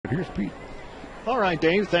Here's Pete. All right,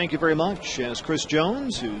 Dave, thank you very much. As Chris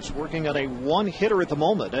Jones, who's working on a one-hitter at the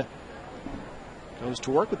moment, goes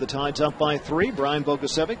to work with the Tides up by 3. Brian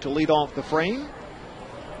Bogusevic to lead off the frame.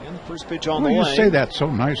 And the first pitch on the way. You say that so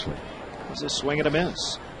nicely. It's a swing and a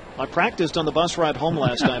miss. I practiced on the bus ride home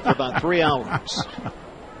last night for about 3 hours.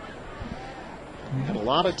 Had a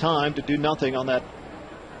lot of time to do nothing on that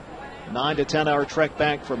 9 to 10 hour trek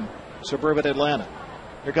back from suburban Atlanta.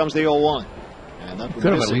 Here comes the 0-1. And that could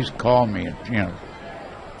have at least called me and,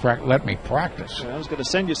 let me practice. I was going to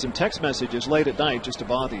send you some text messages late at night just to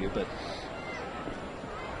bother you, but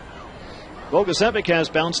Bogusevic has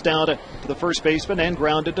bounced out to the first baseman and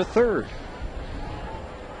grounded to third.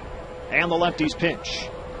 And the lefty's pitch.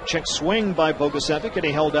 Check swing by Bogusevic, and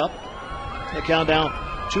he held up. The count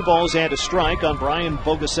now 2 balls and a strike on Brian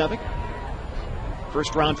Bogusevic.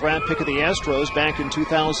 First round draft pick of the Astros back in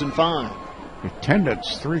 2005.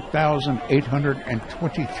 Attendance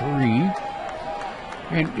 3,823.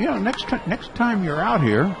 And next time you're out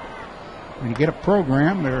here and you get a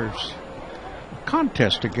program, there's a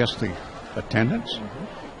contest to guess the attendance.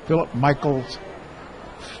 Philip Michaels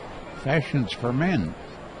Fashions for Men.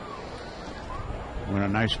 Win a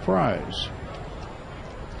nice prize.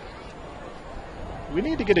 We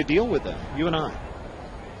need to get a deal with them, you and I.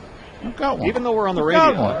 I've got one. Even though we're on the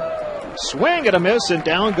radio. Swing and a miss, and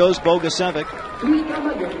down goes Bogusevic.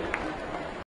 300.